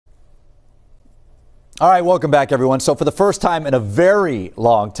All right, welcome back, everyone. So for the first time in a very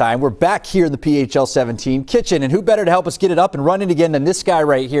long time, we're back here in the PHL17 Kitchen, and who better to help us get it up and running again than this guy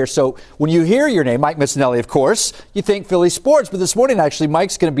right here. So when you hear your name, Mike Missanelli, of course, you think Philly sports, but this morning, actually,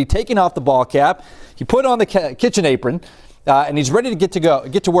 Mike's going to be taking off the ball cap. He put on the kitchen apron, and he's ready to get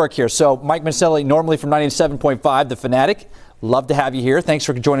to work here. So Mike Missanelli, normally from 97.5, The Fanatic. Love to have you here. Thanks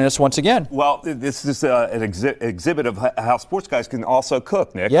for joining us once again. Well, this is an exhibit of how sports guys can also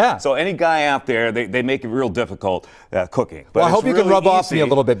cook, Nick. Yeah. So any guy out there, they make it real difficult cooking. But well, I hope you really can rub off easy. Me a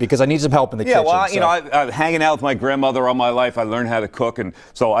little bit because I need some help in the kitchen. Yeah, well, so. you know, I've hanging out with my grandmother all my life. I learned how to cook, and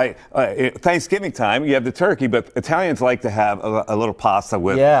so Thanksgiving time, you have the turkey, but Italians like to have a little pasta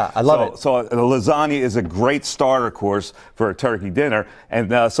with. Yeah, I love it. So the lasagna is a great starter course for a turkey dinner,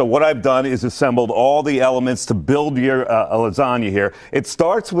 and so what I've done is assembled all the elements to build your a lasagna here. It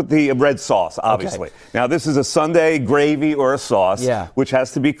starts with the red sauce, obviously. Okay. Now, this is a Sunday gravy or a sauce, which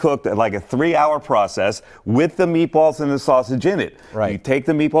has to be cooked at like a 3-hour process with the meatballs and the sausage in it. Right. You take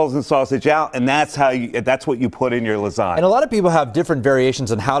the meatballs and sausage out, and that's what you put in your lasagna. And a lot of people have different variations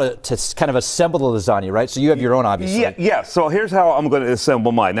on how to kind of assemble the lasagna, right? So you have your own, obviously. Yeah. So here's how I'm going to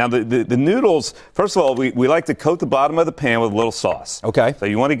assemble mine. Now, the noodles, first of all, we like to coat the bottom of the pan with a little sauce. Okay. So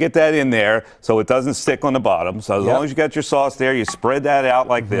you want to get that in there so it doesn't stick on the bottom. So as long as you got your sauce there, you spread that out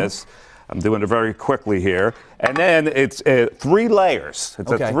like this. I'm doing it very quickly here. And then it's 3 layers.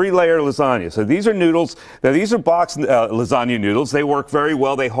 It's a 3-layer lasagna. So these are noodles. Now, these are boxed lasagna noodles. They work very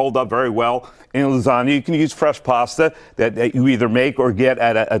well. They hold up very well in lasagna. You can use fresh pasta that you either make or get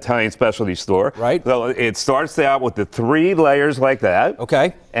at an Italian specialty store. Right. So it starts out with the 3 layers like that.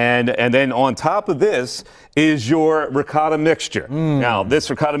 Okay. And then on top of this is your ricotta mixture. Now, this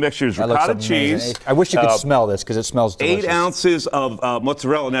ricotta mixture is ricotta cheese. I wish you could smell this because it smells delicious. 8 ounces of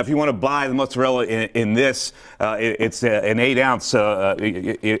mozzarella. Now, if you want to buy the mozzarella in this, it's an 8-ounce.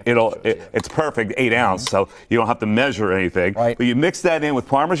 It's perfect 8-ounce, so you don't have to measure anything. Right. But you mix that in with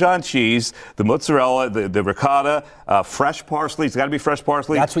Parmesan cheese, the mozzarella, the ricotta, fresh parsley. It's got to be fresh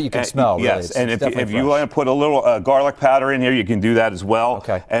parsley. That's what you can smell. Really. Yes, and it's if you want to put a little garlic powder in here, you can do that as well.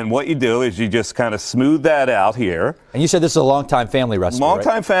 Okay. And what you do is you just kind of smooth that out here. And you said this is a long-time family recipe,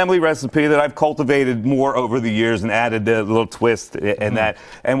 Long-time family recipe that I've cultivated more over the years and added a little twist and that.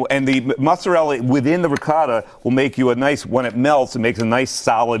 And the mozzarella within the ricotta will make you a nice, when it melts, it makes a nice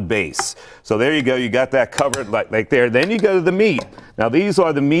solid base. So there you go. You got that covered like there. Then you go to the meat. Now, these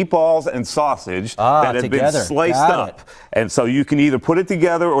are the meatballs and sausage that have been sliced up. And so you can either put it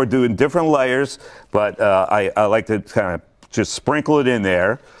together or do in different layers, but I like to kind of just sprinkle it in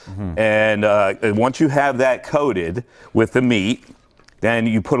there. And once you have that coated with the meat, then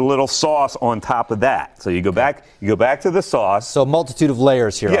you put a little sauce on top of that. So you go back to the sauce. So a multitude of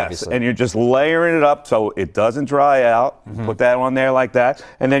layers here, obviously. And you're just layering it up so it doesn't dry out. Put that on there like that,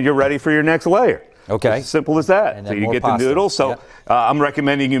 and then you're ready for your next layer. Okay. As simple as that. And so then you get pasta. the noodles. So I'm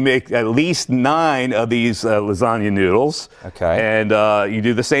recommending you make at least 9 of these lasagna noodles. Okay. And you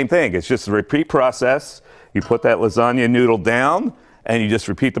do the same thing. It's just a repeat process. You put that lasagna noodle down, and you just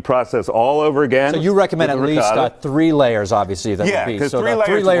repeat the process all over again. So you recommend at least 3 layers, obviously. That would be. Because so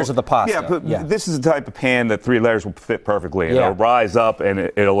 3 layers of the pasta. Yeah, but this is the type of pan that 3 layers will fit perfectly. It'll rise up, and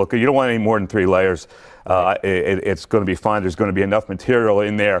it'll look good. You don't want any more than 3 layers. It's going to be fine. There's going to be enough material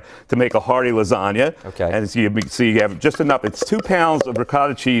in there to make a hearty lasagna. Okay. And so you have just enough. It's 2 pounds of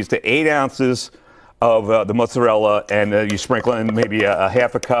ricotta cheese to 8 ounces of the mozzarella, and you sprinkle in maybe a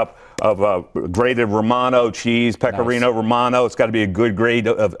half a cup of grated Romano cheese, Pecorino Romano. It's got to be a good grade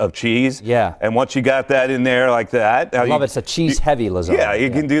of cheese. Yeah. And once you got that in there like that. I love it. It's a cheese-heavy lasagna. Yeah, you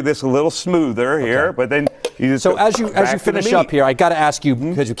can do this a little smoother here, but then you just So as you finish up here, I got to ask you,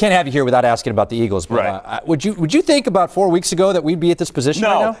 because we can't have you here without asking about the Eagles. But, would you think about 4 weeks ago that we'd be at this position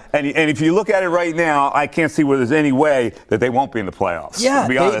right now? And if you look at it right now, I can't see where there's any way that they won't be in the playoffs. Yeah, to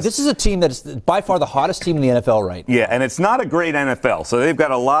be honest. This is a team that is by far the hottest team in the NFL right now. Yeah, and it's not a great NFL. So they've got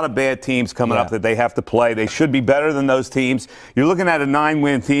a lot of bad teams coming up that they have to play. They should be better than those teams. You're looking at a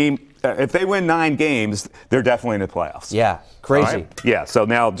 9-win team. If they win 9 games, they're definitely in the playoffs. Yeah, crazy. Right? Yeah, so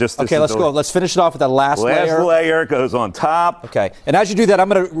now just this let's go. Let's finish it off with that last layer. Last layer goes on top. Okay, and as you do that, I'm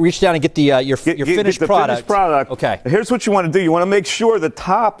going to reach down and get the your finished product. Finished product. Okay. Here's what you want to do. You want to make sure the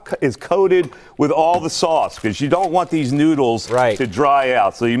top is coated with all the sauce because you don't want these noodles to dry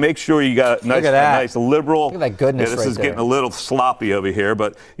out. So you make sure you got a nice liberal. Look at that goodness this is getting a little sloppy over here,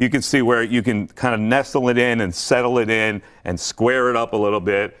 but you can see where you can kind of nestle it in and settle it in and square it up a little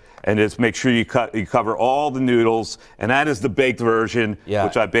bit. and just make sure you cover all the noodles. And that is the baked version,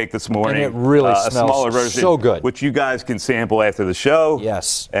 which I baked this morning. And it really smells a smaller version, so good. which you guys can sample after the show.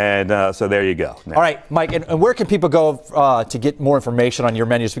 Yes. And so there you go. Now. All right, Mike, and where can people go to get more information on your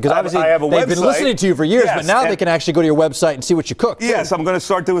menus? Because obviously they've been listening to you for years, but now they can actually go to your website and see what you cook. Yes, I'm going to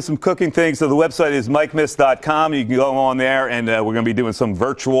start doing some cooking things. So the website is mikemiss.com. You can go on there, and we're going to be doing some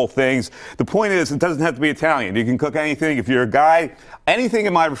virtual things. The point is, it doesn't have to be Italian. You can cook anything. If you're a guy, anything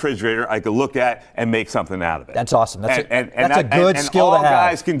in my refrigerator, I could look at and make something out of it. That's awesome. That's a good skill to have. And all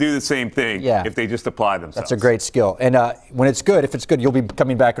guys can do the same thing if they just apply themselves. That's a great skill. And when it's good, if it's good, you'll be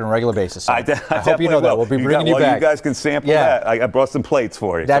coming back on a regular basis. So I hope you know that. We'll be bringing you back. You guys can sample that. I brought some plates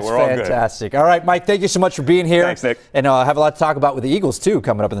for you. That's so we're all fantastic. All right, Mike, thank you so much for being here. Thanks, Nick. And have a lot to talk about with the Eagles, too,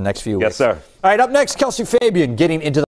 coming up in the next few weeks. Yes, sir. All right, up next, Kelsey Fabian getting into the